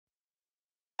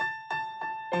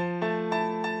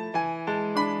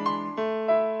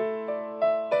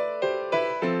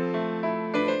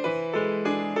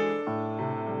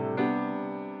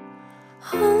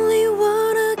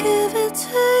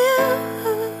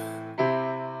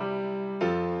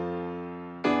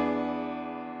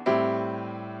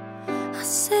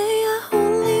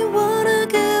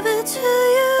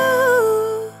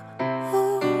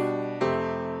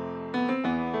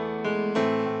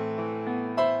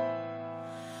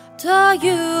thought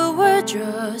you were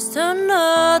just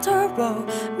another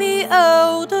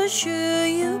Romeo, the shoe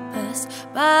you passed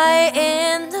by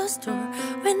in the store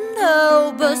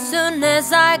window. But soon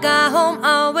as I got home,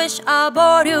 I wish I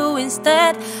bought you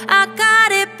instead. I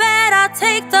got it bad, I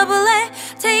take the bullet,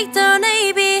 take the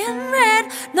navy and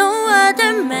red. No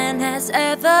other man has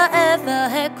ever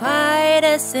had quite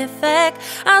this effect.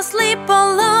 I sleep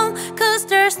alone, cause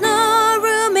there's no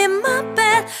room in my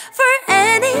bed for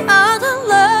any other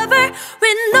lover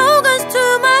with no guns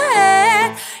to my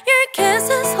head. Your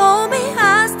kisses hold me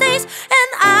hostage, and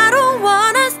I don't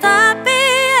wanna stop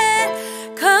it,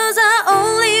 cause I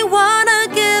only wanna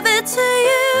give it to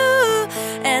you.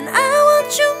 And I want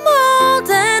you more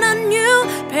than a new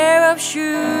pair of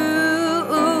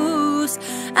shoes.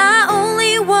 I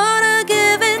only wanna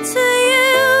give it to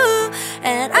you,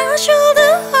 and I show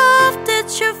the hope that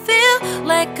you feel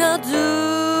like I do.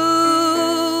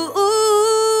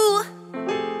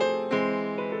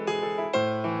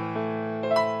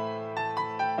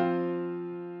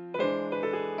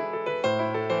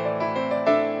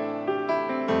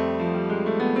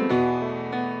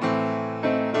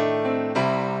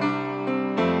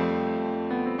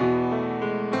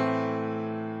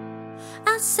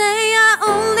 I say I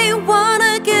only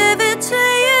wanna give it to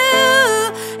you,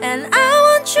 and I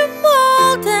want you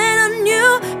more than a new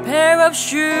pair of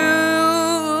shoes.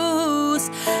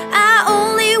 I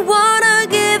only wanna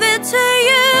give it to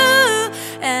you,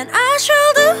 and I show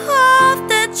the hope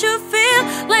that you feel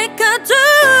like I do.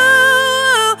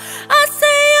 I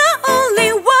say I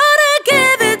only wanna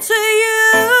give it to you,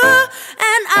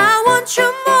 and I want you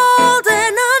more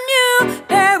than a new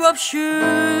pair of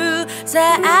shoes. Say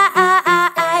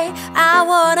I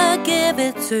wanna give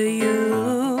it to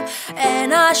you,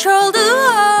 and I show the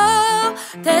hope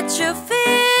that you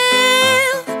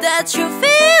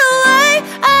feel like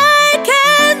I